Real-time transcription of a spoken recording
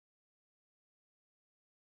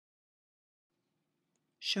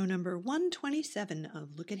Show number 127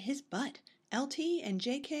 of Look at His Butt. LT and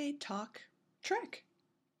JK talk Trek.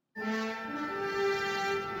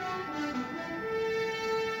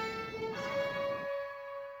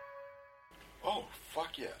 Oh,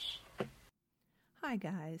 fuck yes. Hi,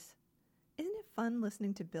 guys. Isn't it fun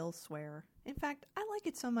listening to Bill swear? In fact, I like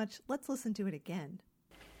it so much, let's listen to it again.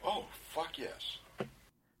 Oh, fuck yes.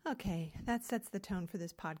 Okay, that sets the tone for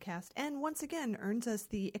this podcast and once again earns us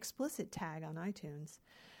the explicit tag on iTunes.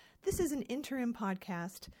 This is an interim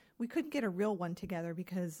podcast. We couldn't get a real one together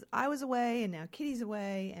because I was away and now Kitty's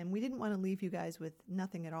away and we didn't want to leave you guys with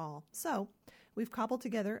nothing at all. So we've cobbled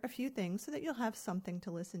together a few things so that you'll have something to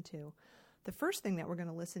listen to. The first thing that we're going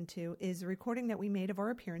to listen to is a recording that we made of our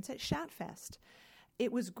appearance at Shatfest.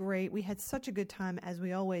 It was great. We had such a good time, as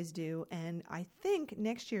we always do, and I think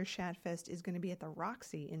next year's Shatfest is going to be at the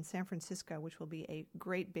Roxy in San Francisco, which will be a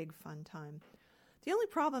great, big, fun time. The only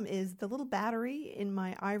problem is the little battery in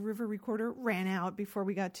my iRiver recorder ran out before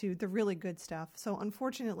we got to the really good stuff, so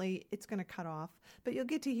unfortunately it's going to cut off, but you'll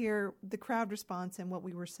get to hear the crowd response and what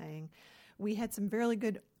we were saying. We had some really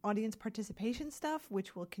good audience participation stuff,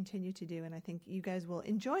 which we'll continue to do, and I think you guys will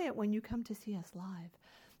enjoy it when you come to see us live.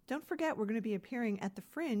 Don't forget, we're going to be appearing at the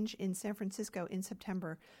Fringe in San Francisco in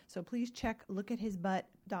September, so please check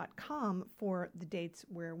lookathisbutt.com for the dates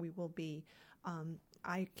where we will be.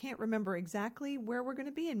 I can't remember exactly where we're going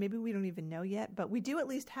to be, and maybe we don't even know yet, but we do at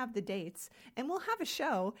least have the dates, and we'll have a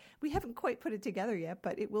show. We haven't quite put it together yet,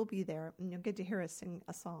 but it will be there, and you'll get to hear us sing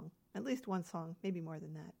a song, at least one song, maybe more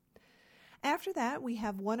than that. After that, we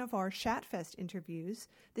have one of our Shatfest interviews.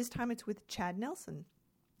 This time it's with Chad Nelson.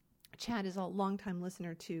 Chad is a longtime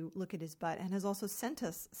listener to Look at His Butt and has also sent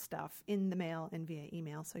us stuff in the mail and via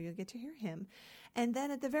email, so you'll get to hear him. And then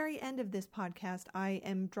at the very end of this podcast, I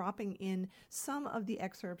am dropping in some of the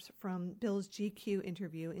excerpts from Bill's GQ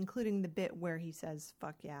interview, including the bit where he says,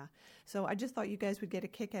 fuck yeah. So I just thought you guys would get a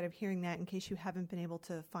kick out of hearing that in case you haven't been able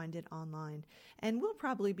to find it online. And we'll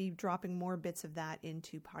probably be dropping more bits of that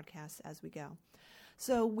into podcasts as we go.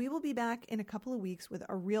 So we will be back in a couple of weeks with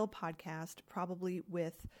a real podcast, probably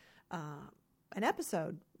with an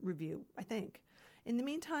episode review, I think. In the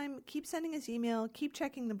meantime, keep sending us email, keep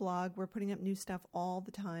checking the blog. We're putting up new stuff all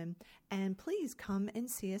the time. And please come and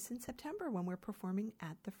see us in September when we're performing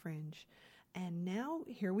at the Fringe. And now,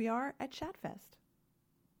 here we are at Shatfest.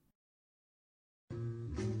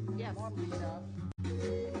 Yes.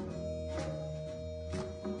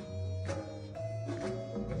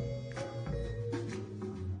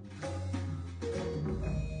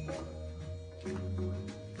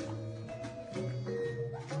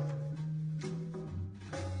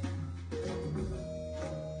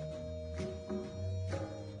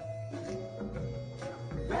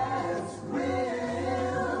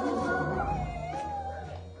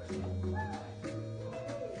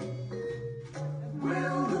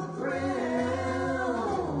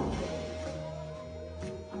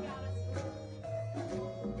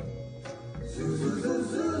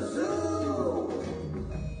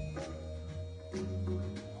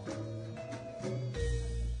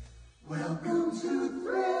 Welcome to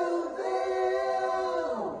Thrillville!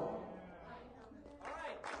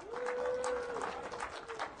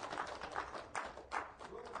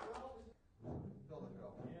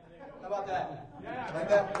 How about that? Like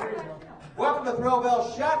that? Welcome to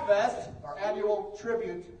Thrillville Shatfest, our annual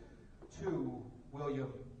tribute to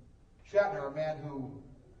William Shatner, a man who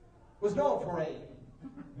was known for a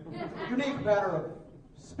unique manner of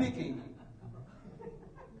speaking.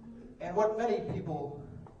 And what many people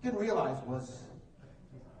didn't realize was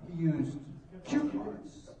he used cue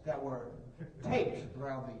cards that were taped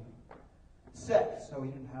around the set, so he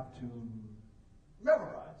didn't have to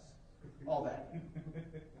memorize all that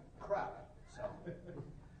crap. So,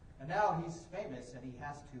 and now he's famous and he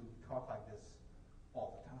has to talk like this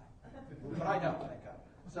all the time. But I know, thank God.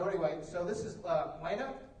 So anyway, so this is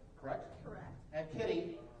Lena, correct? Correct. And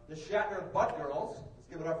Kitty, the Shatner Butt Girls. Let's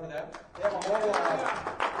give it up for them. They have a whole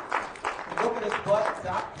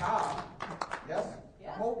lookathisbutt.com. Yes? Yes.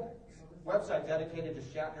 A whole website dedicated to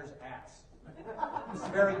Shatner's ass. It's a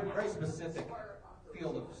very, very specific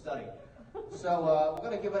field of study. So we're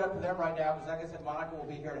going to give it up to them right now because, like I said, Monica will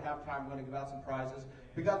be here at halftime. We're going to give out some prizes.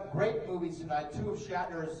 We got great movies tonight, two of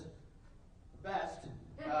Shatner's best.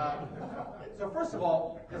 So first of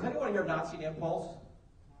all, has anyone here not seen Impulse?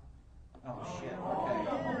 Oh, shit.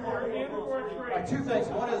 Okay. Right, two things.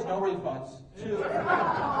 One is no refunds. Two,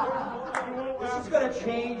 this is going to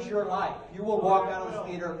change your life. You will walk out of this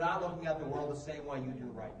theater not looking at the world the same way you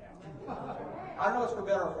do right now. I don't know if it's for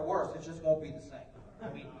better or for worse. It just won't be the same. I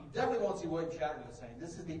mean, you definitely won't see William Shatner the same.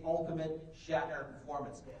 This is the ultimate Shatner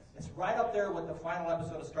performance. It's right up there with the final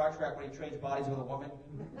episode of Star Trek when he trades bodies with a woman.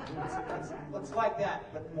 It's like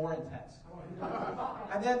that, but more intense.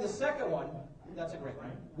 And then the second one, that's a great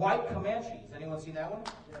one. White Comanches. Anyone seen that one?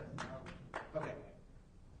 Okay.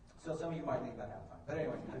 So some of you might leave that halftime. But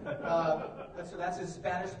anyway, so that's his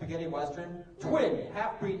Spanish spaghetti western. Twin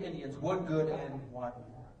half-breed Indians, one good and one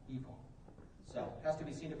evil. So it has to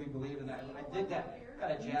be seen to be believed, and I dig that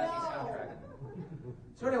kind of jazzy soundtrack.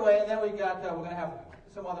 So anyway, and then we're going to have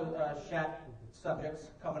some other Shat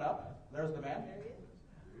subjects coming up. There's the man.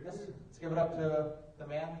 Let's give it up to the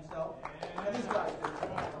man himself. And these guys.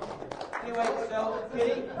 Anyway, so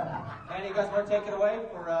Kitty, and you guys want to take it away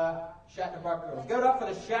for Shatner Butt Girls. Give it up for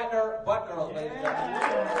the Shatner Butt Girls, ladies and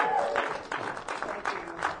gentlemen.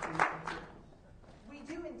 We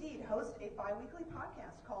do indeed host a bi-weekly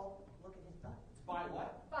podcast called Look at His Butt. By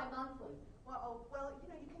what? Bi-monthly. Well,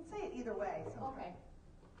 you can say it either way. Okay.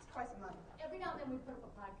 It's twice a month. Every now and then we put up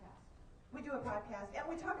a podcast. We do a podcast, and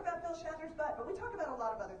we talk about Bill Shatner's butt, but we talk about a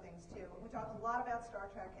lot of other things, too. We talk a lot about Star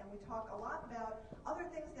Trek, and we talk a lot about other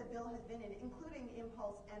things that Bill has been in, including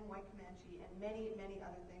Impulse and White Comanche and many, many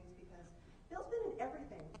other things, because Bill's been in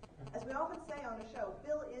everything. As we often say on the show,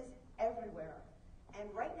 Bill is everywhere. And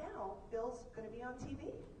right now, Bill's going to be on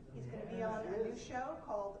TV. He's going to be on a new show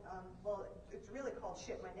called, it's really called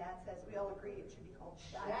Shit My Dad Says. We all agree it should be called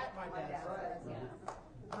Shat My Dad Says. Yes.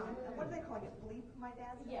 And what are they calling it? Bleep My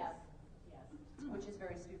Dad Says? Yes. Which is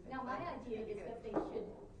very stupid. Now my idea is that they should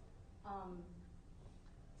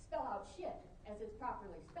spell out shit as it's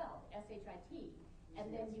properly spelled, S-H-I-T, and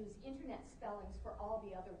then use internet spellings for all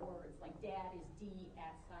the other words, like dad is D,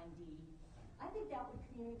 @D. I think that would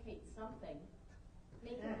communicate something,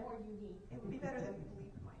 make it more unique, It would be better than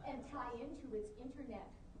Bleep My Dad. and tie into its internet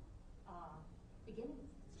beginnings.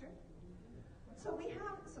 It's true. So we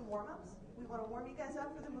have some warm-ups. We want to warm you guys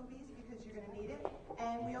up for the movies because you're going to need it.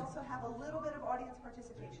 And we also have a little bit of audience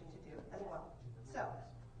participation to do as well. So,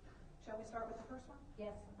 shall we start with the first one?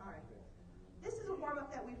 Yes. All right. This is a warm-up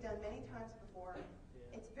that we've done many times before.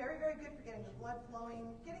 It's very, very good for getting the blood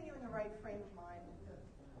flowing, getting you in the right frame of mind.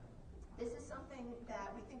 This is something that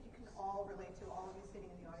we think you can all relate to, all of you sitting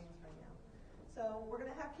in the audience right now. So we're going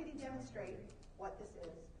to have Kitty demonstrate what this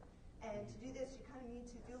is. And to do this, you kind of need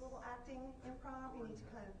to do a little acting improv. You need to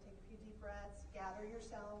kind of take a few deep breaths, gather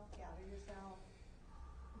yourself.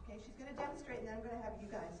 Okay, she's going to demonstrate, and then I'm going to have you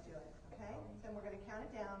guys do it. Okay? Then we're going to count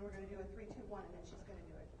it down. We're going to do a 3, 2, 1, and then she's going to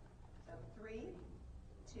do it. So 3,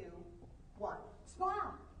 2, 1.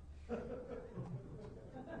 Smile. Okay.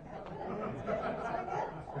 That's very good.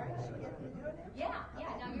 All right, should we get them to do it now?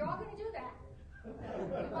 Yeah. Now you're all going to do that.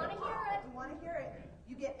 We want to hear it. We want to hear it.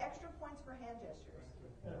 You get extra points for hand gestures.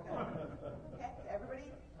 Okay,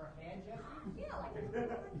 everybody? For hand gestures? Yeah, like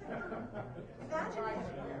Imagine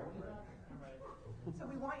it. So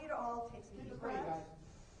we want you to all take some deep breaths.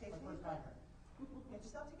 Take some deep breaths. Get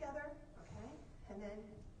yourself together, okay? And then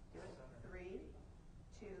do it. 3,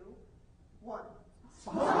 2, 1.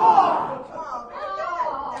 Oh, very good.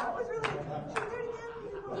 That was really good. Should we do it again?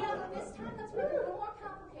 Yeah, but this time let's make it a little more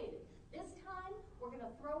complicated. This time we're going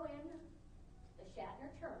to throw in the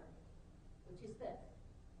Shatner turn, which is this.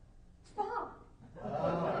 Spong.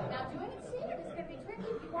 Now doing it seated is going to be tricky.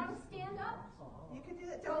 If you want to stand up, You can do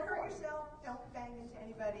that. Don't hurt yourself. Don't bang into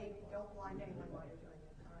anybody. Don't blind anyone while you're doing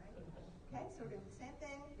it. All right? Okay, so we're going to do the same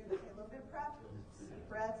thing. You're going to do a little bit of prep. Deep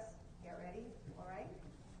breaths. Get ready. All right?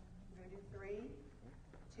 We're going to do 3,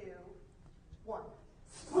 2, 1.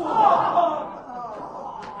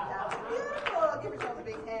 Oh, that was beautiful. Give yourself a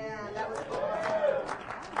big hand. That was good.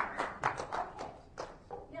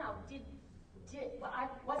 now well, I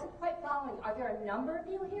wasn't quite following. Are there a number of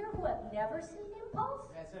you here who have never seen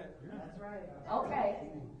Impulse? That's it. That's right. Okay.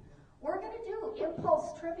 We're going to do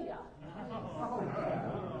Impulse trivia.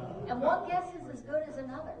 And one guess is as good as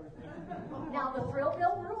another. Now, the Thrill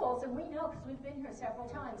Bill rules, and we know because we've been here several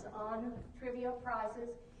times on trivia prizes,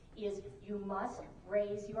 is you must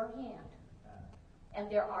raise your hand. And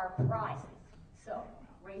there are prizes. So,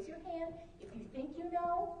 raise your hand if you think you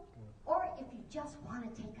know, or if you just want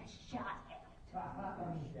to take a shot at it.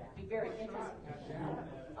 Be very interesting.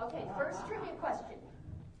 Okay, first trivia question.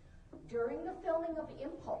 During the filming of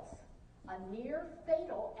Impulse, a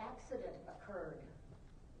near-fatal accident occurred.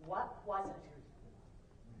 What was it?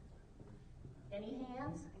 Any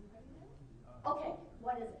hands? Okay,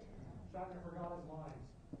 what is it? Shatner forgot his lines.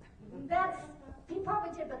 He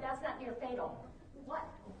probably did, but that's not near-fatal. What?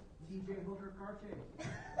 TJ Hooker car chase.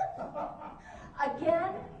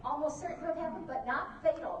 Again, almost certain to have happened, but not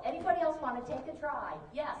fatal. Anybody else want to take a try?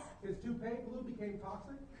 Yes. His toupee glue became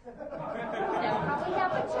toxic? That probably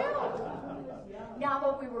happened too. Now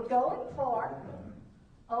what we were going for,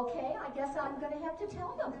 okay, I guess I'm going to have to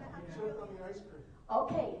tell them.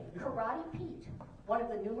 Okay, Karate Pete, one of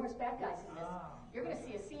the numerous bad guys in this. You're going to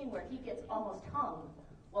see a scene where he gets almost hung.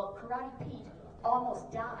 Well, Karate Pete almost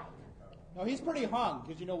died. No, he's pretty hung,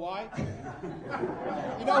 because you know why?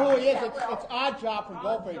 You know who he is? It's Oddjob from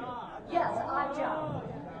Goldfinger. Yes, Oddjob.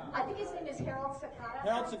 I think his name is Harold Sakata.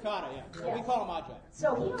 Harold Sakata, yeah. Yes. We call him Oddjob.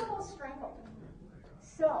 So he almost strangled him.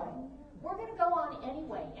 So we're going to go on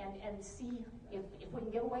anyway and see if we can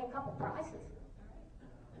give away a couple prizes.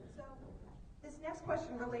 So this next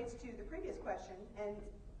question relates to the previous question, and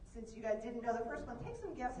since you guys didn't know the first one, take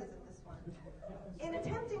some guesses at this one. In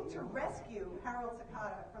attempting to rescue Harold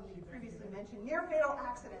Sakata from the previously mentioned near-fatal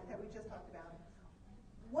accident that we just talked about,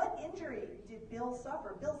 what injury did Bill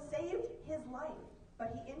suffer? Bill saved his life,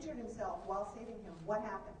 but he injured himself while saving him. What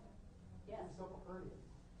happened? Yes.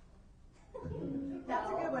 That's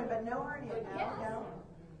a good one, but no hernia. Good guess. No.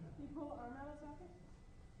 You pull arm out of socket?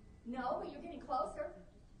 No, but you're getting closer.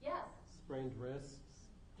 Yes. Sprained wrists.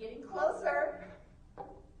 Getting closer.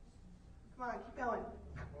 Come on, keep going.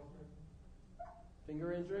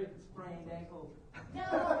 Finger injury. Sprained ankle. No.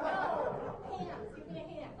 Hands. Give me a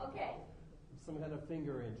hand. Okay. Some kind of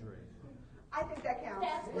finger injury. I think that counts.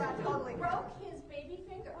 That's That totally broke counts. his baby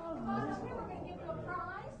finger. Come on up here. We're going to give you a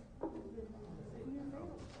prize.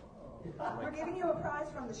 We're giving you a prize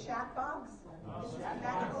from the Shat Box. This is a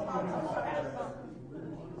magical box of prize.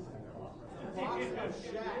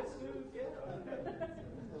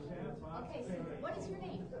 Okay, so what is your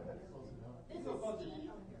name? This is Steve.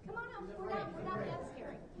 Come on up. We're not that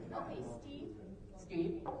scary. Okay, Steve.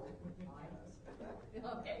 Steve.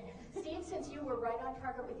 Okay. Steve, since you were right on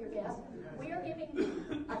target with your guess, we are giving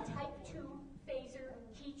you a Type 2 phaser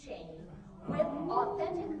keychain with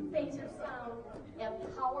authentic phaser sound and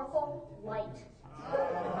powerful light.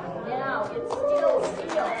 Now, it's still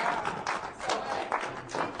sealed.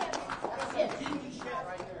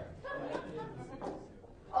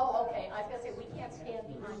 Oh, okay. I was going to say, we can't stand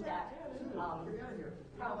behind that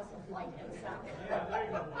promise of light and sound.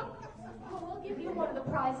 Well, we'll give you one of the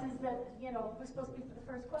prizes that, was supposed to be for the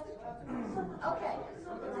first question. Okay.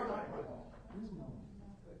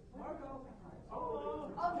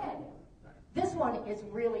 Okay. This one is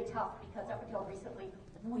really tough because up until recently,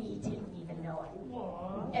 we didn't even know it.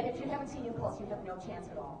 And if you haven't seen Impulse, you have no chance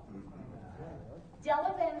at all.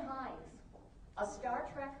 Della Van Hines, a Star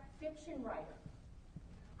Trek fiction writer,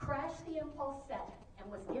 crashed the Impulse set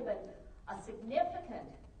and was given a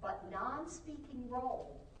significant but non-speaking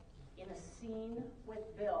role in a scene with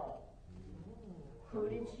Bill. Who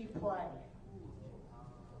did she play?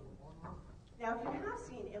 Now, if you have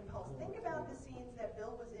seen Impulse, think about the scenes that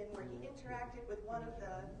Bill was in where he interacted with one of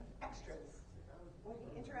the extras. Where he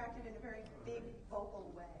interacted in a very big,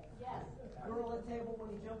 vocal way. Yes. Girl at table when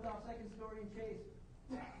he jumped off second story and chased.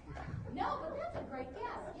 No, but that's a great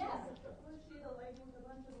guess. Yes. Was she the lady with a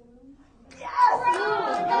bunch of balloons? Yes!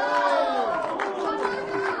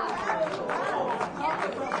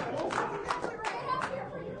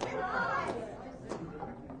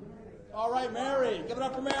 All right, Mary. Give it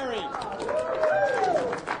up for Mary.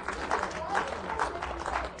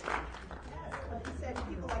 He said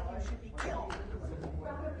people like you should be killed.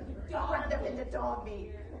 Ground up into dog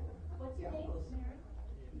meat. What's your name?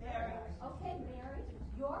 Mary. Okay, Mary.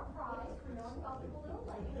 Your prize for knowing about the balloon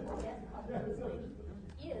lady, or yes, this lady,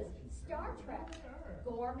 is Star Trek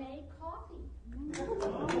gourmet coffee. Star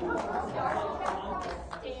Trek prize,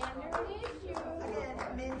 standard issue. Again,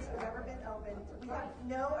 mint, never been opened. We have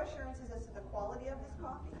no assurances as to the quality of this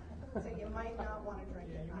coffee, so you might not want to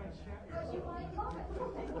drink it. But you might love it.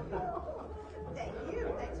 Thank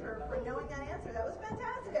you. Thanks for knowing that answer. That was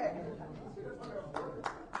fantastic.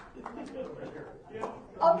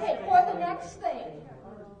 Okay, for the next thing.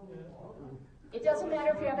 It doesn't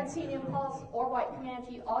matter if you haven't seen Impulse or White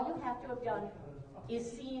Comanche. All you have to have done is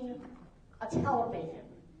seen a television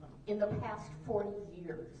in the past 40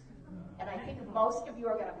 years. And I think most of you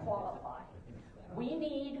are going to qualify. We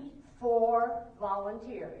need 4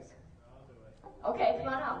 volunteers. Okay,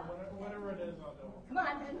 come on up. Whatever it is, I'll do it. Come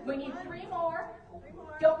on. We need 3 more.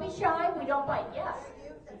 Don't be shy. We don't bite. Yes.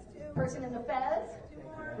 That's 2. Person in the fez. 2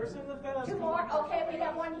 more. Person in the fence. 2 more. Okay, we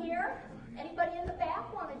have one here. Anybody in the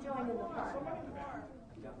back want to join in the fun?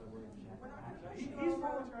 He's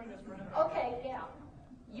volunteering this for him. Okay, yeah.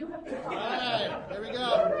 You have been All right, here we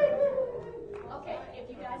go. Okay, if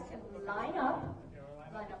you guys can line up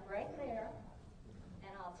right there,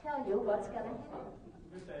 and I'll tell you what's going to happen.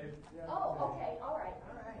 Oh, okay, all right.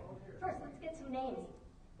 First, let's get some names.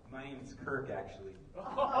 My name's Kirk, actually.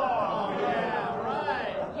 Oh, yeah,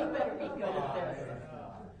 right. You better be good at this.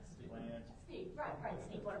 Steve, right,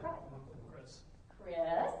 Steve, what about Chris?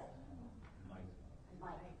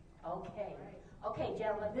 Mike. Okay,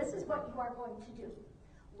 gentlemen, this is what you are going to do.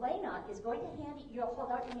 Lena is going to you'll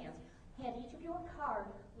hold out your hands, hand each of you a card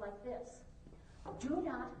like this. Do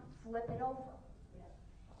not flip it over.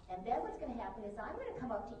 And then what's going to happen is I'm going to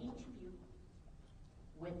come up to each of you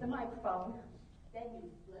with the microphone, then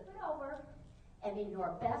you flip it over, and in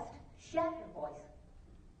your best Shatner voice,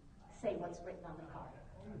 say what's written on the card.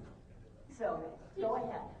 So, go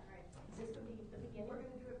ahead. Is this the beginning? We're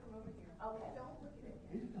going to do it from over here. Okay. Don't look at it.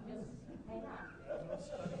 Just hang on.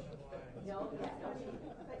 No,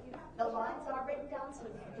 the lines are written down, so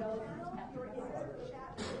you don't have to read.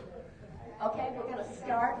 Okay, we're going to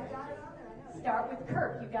start with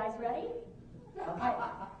Kirk. You guys ready? Okay.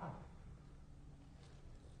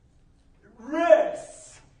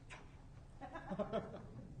 Riss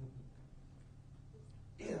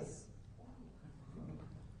is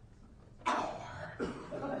our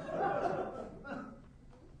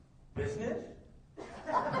business.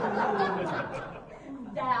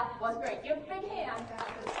 That was great. Give a big hand.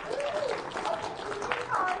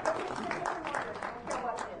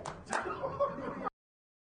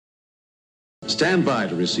 Stand by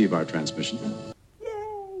to receive our transmission.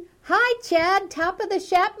 Hi, Chad, top of the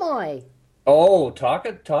Shatmoy. Oh, top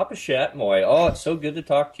of Shatmoy. Oh, it's so good to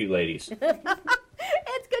talk to you, ladies. It's good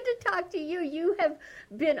to talk to you. You have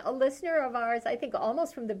been a listener of ours, I think,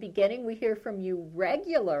 almost from the beginning. We hear from you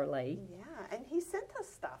regularly. Yeah, and he sent us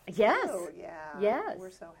stuff. Yes. Too. Yeah. Yes. We're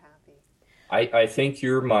so happy. I think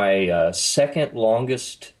you're my second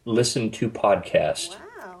longest listened to podcast. Wow.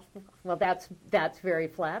 Well, that's very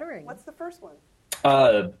flattering. What's the first one?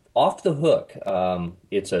 Off the Hook.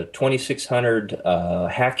 It's a 2600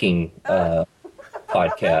 hacking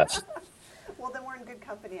podcast. Well, then we're in good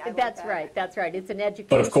company. That's right. It's an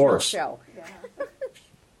educational But of course. show. Yeah.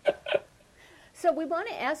 So we want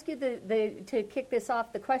to ask you to kick this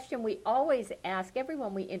off, the question we always ask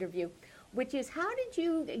everyone we interview, which is, how did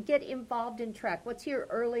you get involved in Trek? What's your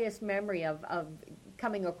earliest memory of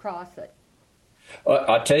coming across it?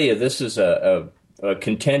 I'll tell you, this is a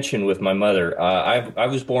contention with my mother. I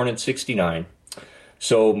was born in '69,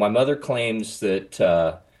 so my mother claims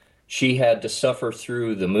that she had to suffer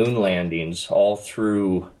through the moon landings all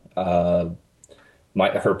through her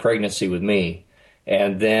pregnancy with me,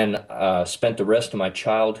 and then spent the rest of my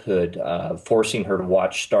childhood forcing her to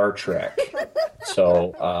watch Star Trek.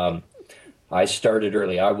 So I started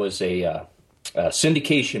early. I was a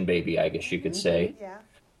syndication baby, I guess you could say. Yeah.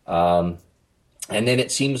 And then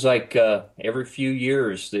it seems like every few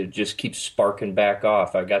years it just keeps sparking back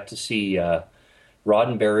off. I got to see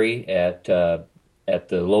Roddenberry at the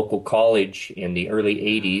local college in the early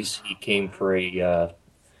 '80s. He came for a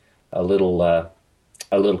little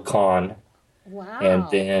con. Wow. And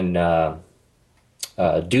then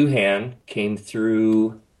Doohan came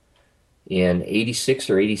through in '86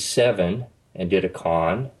 or '87 and did a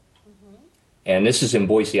con. Mm-hmm. And this is in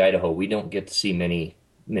Boise, Idaho. We don't get to see many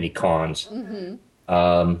cons. Mm-hmm.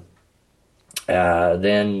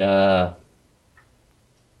 Then,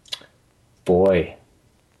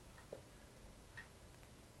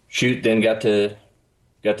 then got to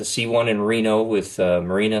see one in Reno with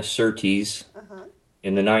Marina Sirtis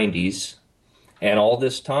in the '90s, and all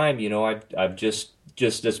this time, I've just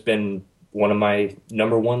it's been one of my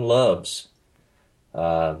number one loves,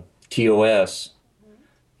 TOS.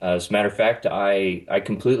 As a matter of fact, I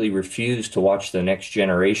completely refused to watch The Next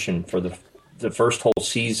Generation for the first whole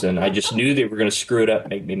season. I just knew they were going to screw it up and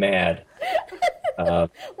make me mad.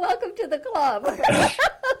 Welcome to the club.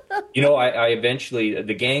 I eventually,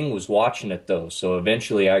 the gang was watching it though, so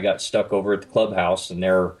eventually I got stuck over at the clubhouse and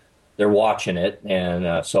they're watching it,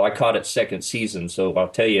 and so I caught it second season. So I'll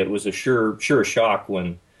tell you, it was a sure shock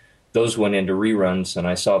when those went into reruns and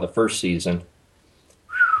I saw the first season.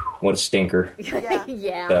 What a stinker. Yeah,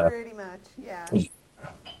 yeah. Pretty much, yeah.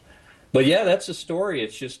 But yeah, that's the story.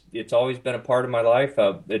 It's always been a part of my life.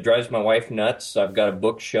 It drives my wife nuts. I've got a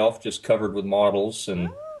bookshelf just covered with models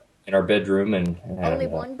and in our bedroom. And only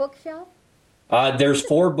one bookshelf? There's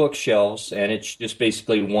 4 bookshelves, and it's just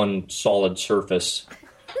basically one solid surface.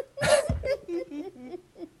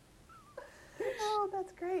 Oh,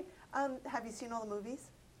 that's great. Have you seen all the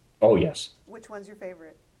movies? Oh, yes. Which one's your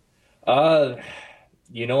favorite?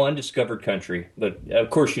 Undiscovered Country. But, of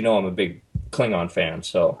course, I'm a big Klingon fan,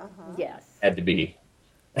 so yes, had to be.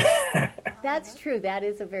 That's true. That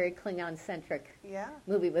is a very Klingon-centric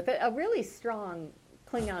movie with a really strong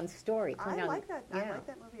Klingon story. I like that. I like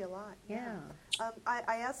that movie a lot. Yeah.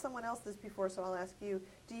 I asked someone else this before, so I'll ask you.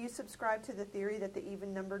 Do you subscribe to the theory that the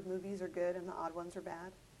even-numbered movies are good and the odd ones are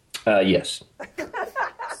bad? Yes.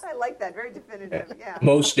 I like that. Very definitive. Yeah.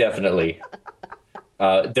 Most definitely.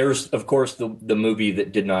 There's, of course, the movie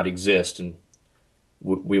that did not exist, and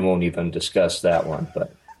we won't even discuss that one.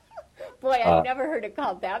 But boy, I've never heard it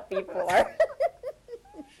called that before.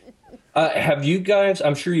 Have you guys?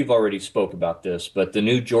 I'm sure you've already spoke about this, but the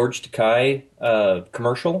new George Takei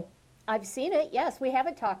commercial. I've seen it. Yes, we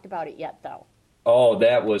haven't talked about it yet, though. Oh,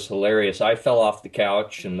 that was hilarious! I fell off the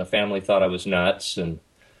couch, and the family thought I was nuts, and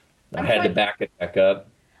I had to back it back up.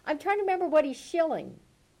 I'm trying to remember what he's shilling.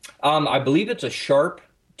 I believe it's a Sharp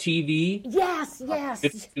TV. Yes.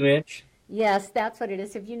 52-inch. Yes, that's what it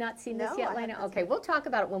is. Have you not seen this yet, I Lena? haven't Okay, we'll talk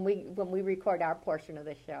about it when we record our portion of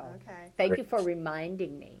the show. Okay. Thank you for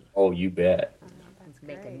reminding me. Oh, you bet. Let's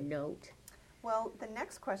make a note. Well, the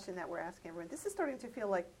next question that we're asking everyone, this is starting to feel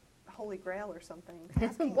like Holy Grail or something.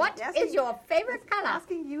 What is your favorite color?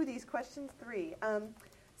 Asking you these questions 3.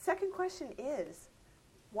 Second question is,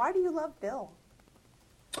 why do you love Bill?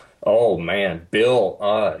 Oh man,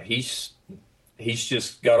 Bill, he's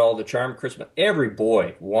just got all the charm. Christmas. Every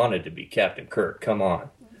boy wanted to be Captain Kirk. Come on,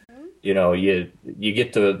 you know, you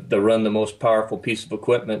get to run the most powerful piece of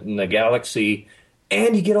equipment in the galaxy,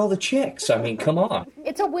 and you get all the chicks. I mean, come on.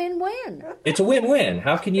 It's a win-win. It's a win-win.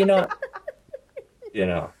 How can you not? You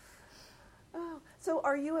know. Oh, so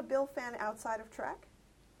are you a Bill fan outside of Trek?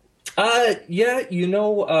 Yeah, you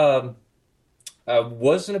know, I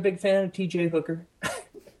wasn't a big fan of T.J. Hooker.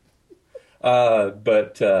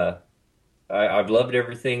 But I've loved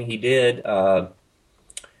everything he did.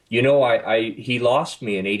 You know, he lost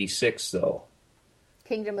me in '86, though.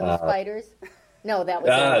 Kingdom of the Spiders? No, that was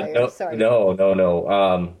earlier. No, Sorry.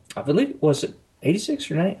 No. I believe it was 86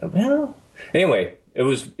 or 90. Well, anyway, it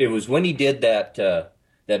was when he did that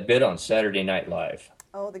bit on Saturday Night Live.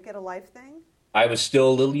 Oh, the Get a Life thing? I was still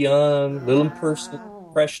a little young, a little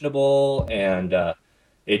impressionable, and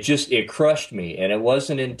it crushed me. And it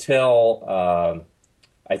wasn't until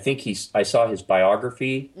I think I saw his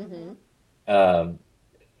biography. Mm-hmm.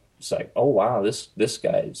 It's like, oh wow, this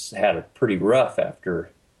guy's had it pretty rough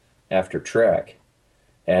after Trek,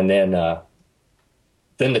 and then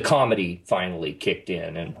the comedy finally kicked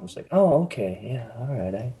in, and I was like, oh okay, yeah, all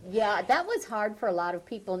right. Yeah, that was hard for a lot of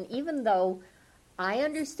people, and even though I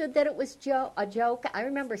understood that it was a joke, I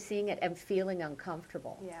remember seeing it and feeling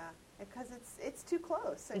uncomfortable. Yeah, because it's too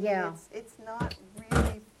close. I mean, it's not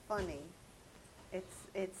really funny.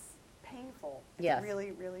 It's painful. It's yes.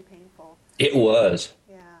 really, really painful. It was.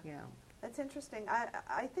 Yeah. That's interesting.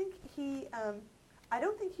 I think I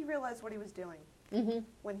don't think he realized what he was doing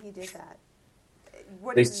when he did that.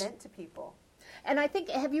 What it meant to people. And I think,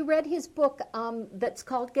 have you read his book that's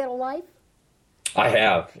called Get a Life? I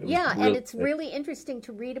have. And it's really interesting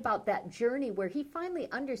to read about that journey where he finally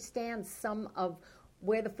understands some of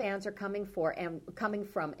where the fans are coming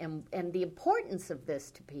from and the importance of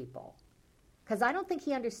this to people. Because I don't think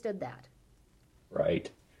he understood that. Right.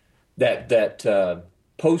 That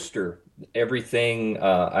poster, everything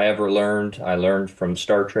I ever learned, I learned from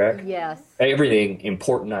Star Trek. Yes. Everything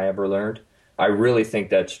important I ever learned. I really think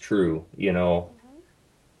that's true. You know,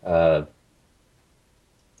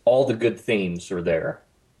 all the good themes are there.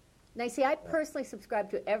 Now, see, I personally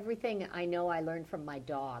subscribe to everything I know I learned from my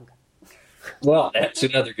dog. Well, that's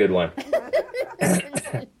another good one.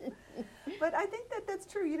 But I think that's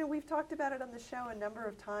true. You know, we've talked about it on the show a number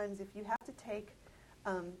of times. If you have to take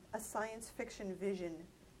a science fiction vision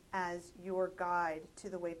as your guide to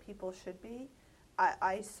the way people should be,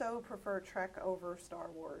 I so prefer Trek over Star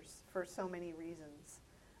Wars for so many reasons.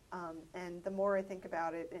 And the more I think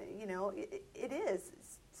about it, you know, it is.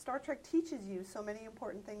 Star Trek teaches you so many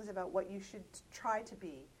important things about what you should try to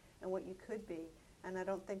be and what you could be. And I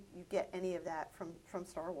don't think you get any of that from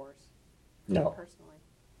Star Wars. No. Personally.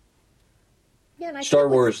 Yeah, and Star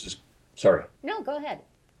Wars is... Sorry. No, go ahead.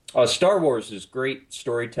 Star Wars is great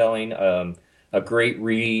storytelling, a great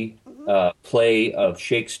play of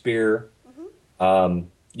Shakespeare,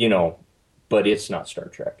 you know, but it's not Star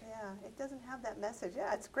Trek. Yeah, it doesn't have that message.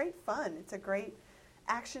 Yeah, it's great fun. It's a great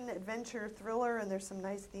action, adventure, thriller, and there's some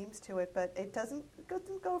nice themes to it, but it doesn't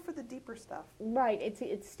go for the deeper stuff. Right.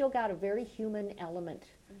 It's still got a very human element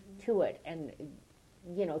to it, and,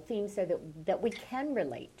 you know, themes that we can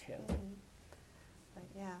relate to. But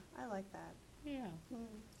yeah, I like that. Yeah.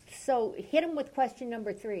 So hit them with question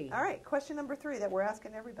number 3. All right, question number 3 that we're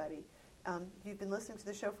asking everybody. You've been listening to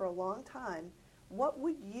the show for a long time. What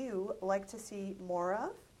would you like to see more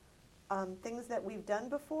of? Things that we've done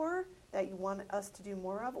before, that you want us to do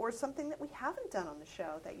more of, or something that we haven't done on the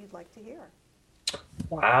show that you'd like to hear?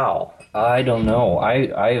 Wow, I don't know.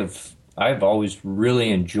 I've always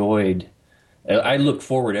really enjoyed. I look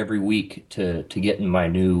forward every week to getting my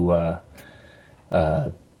new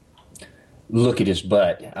look at his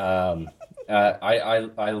butt. I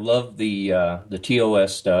love the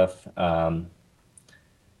TOS stuff.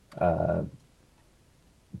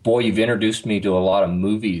 Boy, you've introduced me to a lot of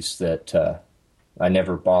movies that I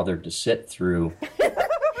never bothered to sit through.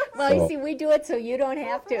 Well, So- you see, we do it so you don't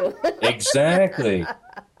have to. Exactly.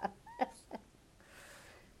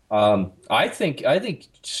 I think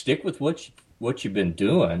stick with what you've been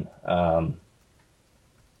doing. Boy,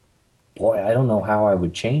 I don't know how I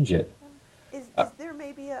would change it. Is there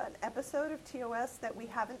maybe an episode of TOS that we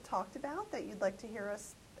haven't talked about that you'd like to hear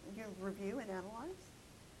us review and analyze?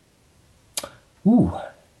 Ooh.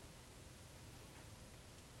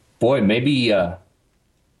 Boy, maybe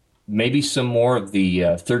some more of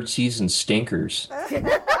the third season stinkers.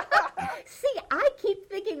 See, I keep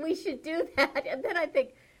thinking we should do that, and then I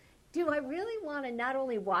think, do I really want to not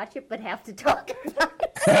only watch it but have to talk about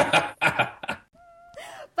it?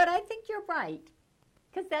 But I think you're right,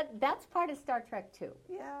 because that's part of Star Trek too.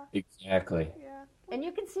 Yeah. Exactly. Yeah. And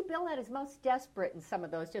you can see Bill at his most desperate in some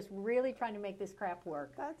of those, just really trying to make this crap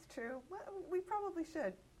work. That's true. Well, we probably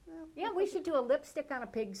should. Yeah, we should do a lipstick on a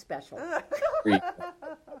pig special.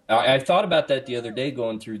 I thought about that the other day,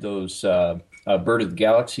 going through those Bird of the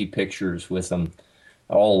Galaxy pictures with them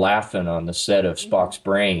all laughing on the set of Spock's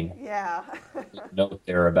brain. Yeah. Note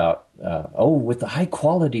there about with the high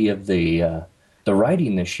quality of the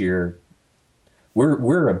writing this year,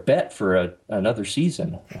 we're a bet for another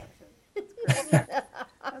season.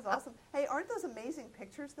 That's awesome. Hey, aren't those amazing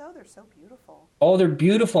pictures, though? They're so beautiful. Oh, they're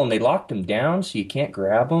beautiful, and they locked them down so you can't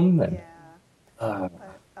grab them. And, Yeah.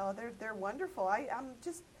 They're wonderful. I'm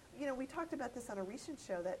just, we talked about this on a recent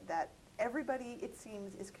show that everybody, it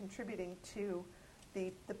seems, is contributing to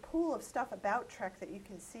the pool of stuff about Trek that you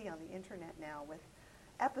can see on the internet now, with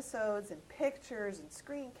episodes and pictures and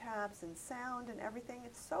screen caps and sound and everything.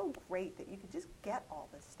 It's so great that you can just get all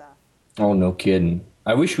this stuff. Oh, no kidding.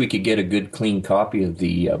 I wish we could get a good, clean copy of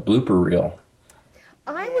the blooper reel.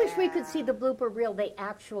 I wish we could see the blooper reel they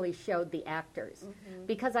actually showed the actors,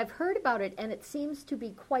 because I've heard about it, and it seems to be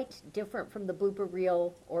quite different from the blooper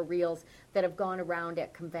reel or reels that have gone around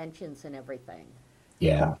at conventions and everything.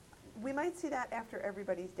 Yeah. We might see that after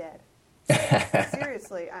everybody's dead.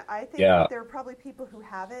 Seriously, I think Yeah. there are probably people who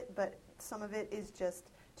have it, but some of it is just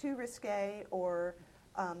too risque or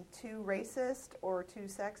too racist or too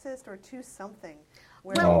sexist or too something,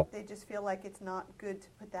 where Well- they just feel like it's not good to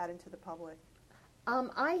put that into the public.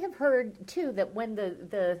 I have heard, too, that when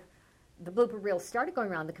the blooper reel started going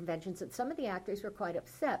around the conventions, that some of the actors were quite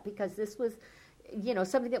upset because this was,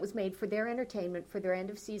 something that was made for their entertainment, for their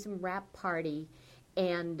end-of-season wrap party,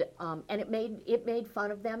 and it made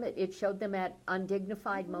fun of them. It showed them at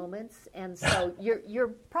undignified moments, and so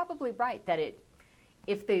you're probably right that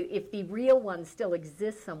if the real one still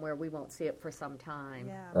exists somewhere, we won't see it for some time.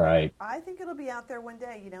 Yeah. Right. I think it'll be out there one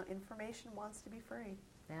day. Information wants to be free.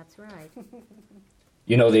 That's right.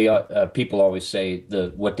 They people always say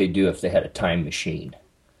what they do if they had a time machine.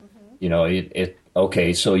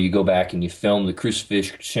 Okay, so you go back and you film the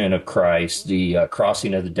crucifixion of Christ, the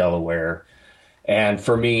crossing of the Delaware, and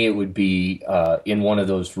for me it would be in one of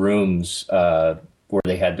those rooms where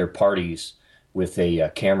they had their parties with a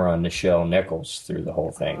camera on Nichelle Nichols through the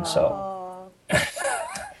whole thing. So.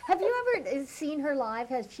 Have you ever seen her live?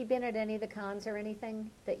 Has she been at any of the cons or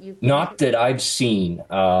anything that you've? Not that I've seen.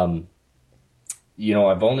 I've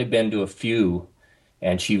only been to a few,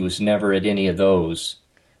 and she was never at any of those.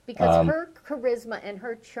 Because her charisma and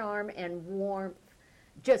her charm and warmth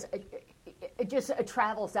just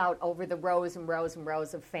travels out over the rows and rows and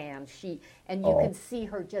rows of fans. You can see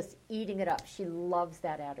her just eating it up. She loves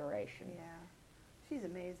that adoration. Yeah, she's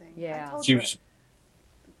amazing. Yeah,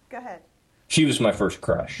 Go ahead. She was my first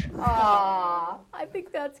crush. Aw, I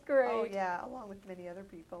think that's great. Oh yeah, along with many other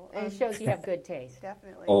people. And it shows you have good taste.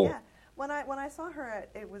 Definitely. Oh. Yeah. When I saw her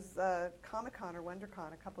it was Comic-Con or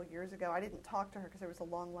WonderCon a couple of years ago. I didn't talk to her because there was a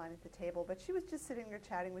long line at the table, but she was just sitting there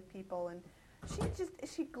chatting with people, and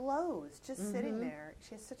she glows just sitting there.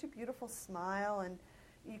 She has such a beautiful smile, and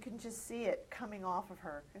you can just see it coming off of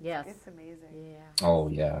her. It's amazing. Yeah. Oh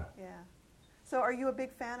yeah. Yeah. So, are you a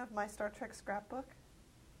big fan of My Star Trek Scrapbook?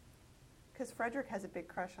 Because Frederick has a big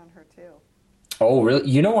crush on her too. Oh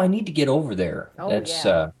really? I need to get over there. Oh, That's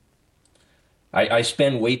yeah. I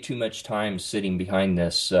spend way too much time sitting behind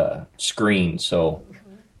this screen, so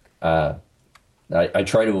I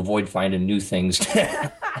try to avoid finding new things.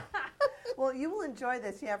 Well, Well, you will enjoy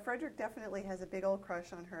this. Yeah, Frederick definitely has a big old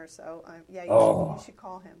crush on her, so yeah, you should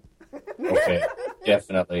call him. Okay,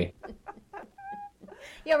 definitely.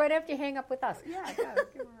 Yeah, right after you hang up with us. Yeah, give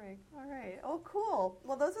him a ring. All right. Oh, cool.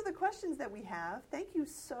 Well, those are the questions that we have. Thank you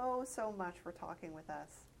so much for talking with us.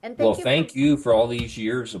 And thank you for all these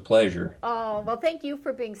years of pleasure. Oh, well, thank you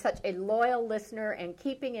for being such a loyal listener and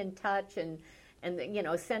keeping in touch and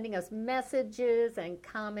sending us messages and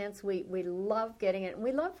comments. We love getting it. And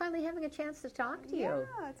we love finally having a chance to talk to you.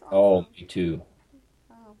 Yeah, it's awesome. Oh, me too.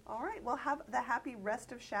 Oh, all right. Well, have the happy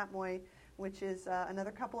rest of Chatmoy, which is another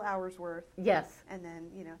couple hours worth. Yes. And then,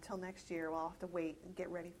 till next year, we'll have to wait and get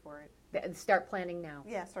ready for it. And start planning now.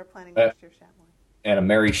 Yeah, start planning next year's Chatmoy. And a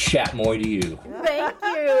Merry Chatmoy to you. Thank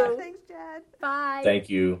you. Thanks, Jad. Bye. Thank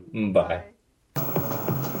you. Bye.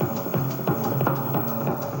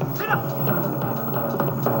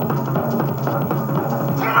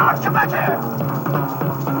 Come back here!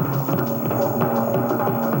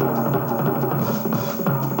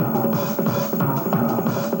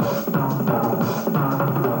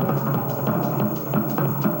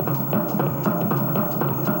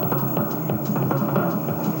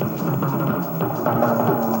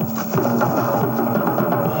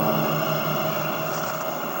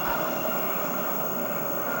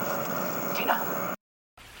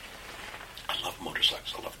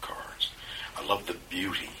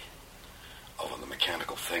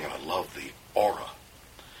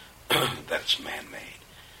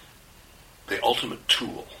 ultimate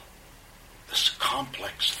tool, this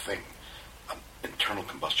complex thing, an internal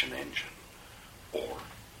combustion engine, or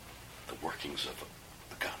the workings of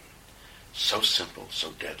a gun. So simple,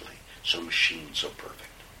 so deadly, so machine, so perfect.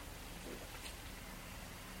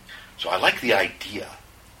 So I like the idea.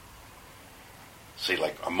 See,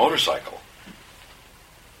 like a motorcycle.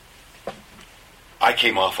 I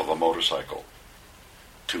came off of a motorcycle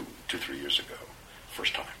 3 years ago,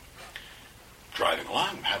 first time. Driving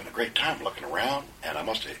along, I'm having a great time looking around, and I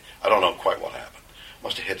don't know quite what happened.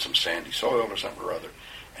 Must have hit some sandy soil or something or other,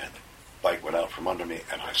 and the bike went out from under me,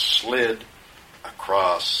 and I slid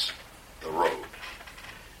across the road.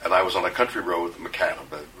 And I was on a country road with macadam,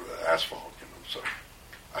 asphalt, so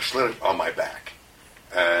I slid on my back.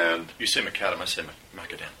 And you say macadam, I say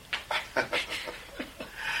macadam.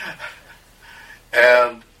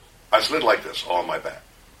 And I slid like this on my back.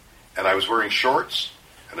 And I was wearing shorts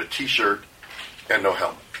and a T-shirt and no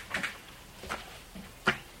helmet.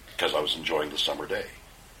 Because I was enjoying the summer day.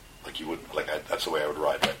 That's the way I would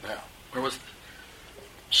ride right now. Where was it?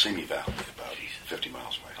 Simi Valley, about 50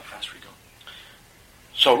 miles away. How fast were you going?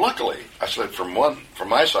 So luckily, I slid from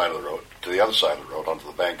my side of the road to the other side of the road, onto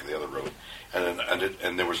the bank of the other road,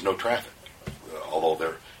 and there was no traffic.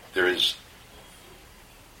 Although there is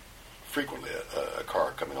frequently a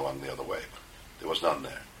car coming along the other way. There was none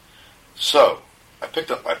there. So I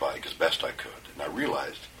picked up my bike as best I could, and I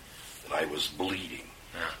realized that I was bleeding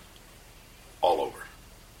all over.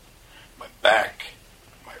 My back,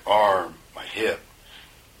 my arm, my hip.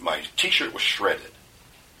 My T-shirt was shredded,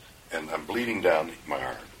 and I'm bleeding down my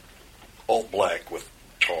arm, all black with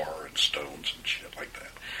tar and stones and shit like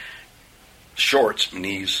that. Shorts,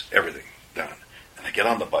 knees, everything done. And I get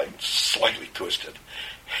on the bike, slightly twisted,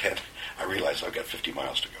 and I realize I've got 50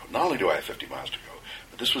 miles to go. Not only do I have 50 miles to go,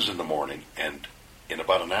 but this was in the morning, and in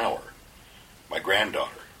about an hour, my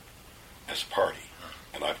granddaughter has a party,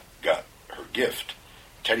 and I've got her gift,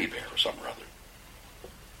 teddy bear or something or other,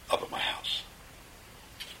 up at my house,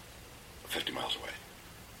 50 miles away.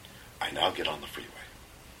 I now get on the freeway.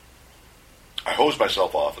 I hosed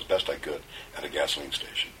myself off as best I could at a gasoline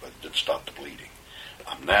station, but it didn't stop the bleeding.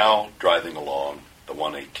 I'm now driving along the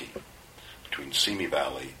 118 between Simi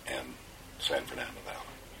Valley and San Fernando Valley.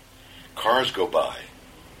 Cars go by,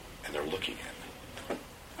 and they're looking at me.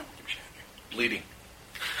 Bleeding.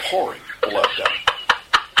 Pouring blood down.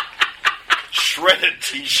 Shredded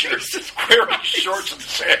T-shirts, wearing shorts and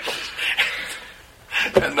sandals,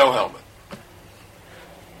 and no helmet.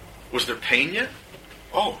 Was there pain yet?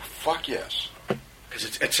 Oh, fuck yes.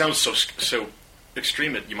 Because it sounds so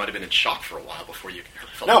extreme that you might have been in shock for a while before you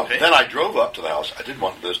felt No, the pain. then I drove up to the house. I didn't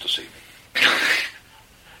want Liz to see me.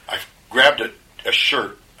 I grabbed a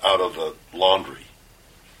shirt out of the laundry,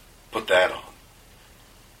 put that on,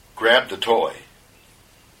 grabbed the toy,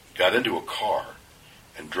 got into a car,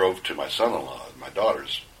 and drove to my son-in-law and my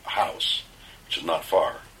daughter's house, which is not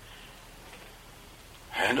far.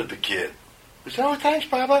 Handed the kid. He said, "Oh, thanks,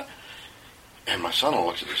 Papa." And my son-in-law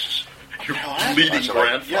looks at this. Your "What bleeding I said,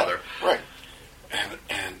 grandfather. Yeah, right.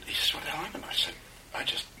 And he says, "What the hell happened?" I said, I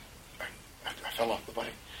fell off the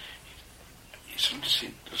bike. He said,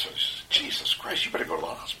 Jesus Christ, you better go to the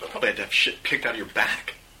hospital. Probably had to have shit picked out of your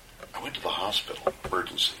back. I went to the hospital,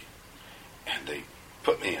 emergency, and they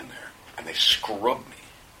put me in there, and they scrubbed me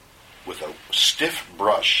with a stiff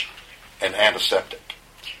brush and antiseptic.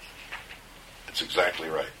 That's exactly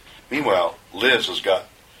right. Meanwhile, Liz has got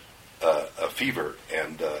a fever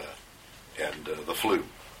and the flu.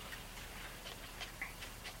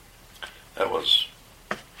 That was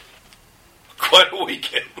quite a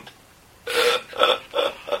weekend.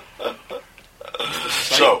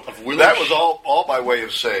 So that was all by way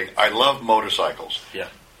of saying I love motorcycles. Yeah.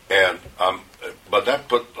 And but that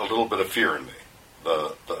put a little bit of fear in me.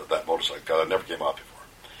 That motorcycle, 'cause I never came out before.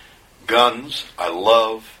 Guns, I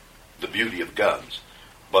love the beauty of guns,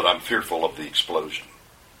 but I'm fearful of the explosion.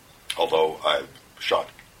 Although I've shot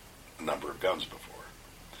a number of guns before.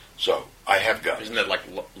 So, I have guns. Isn't that like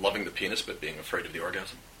loving the penis but being afraid of the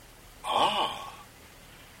orgasm? Ah.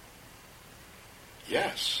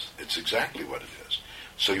 Yes, it's exactly what it is.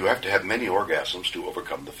 So you have to have many orgasms to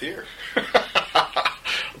overcome the fear.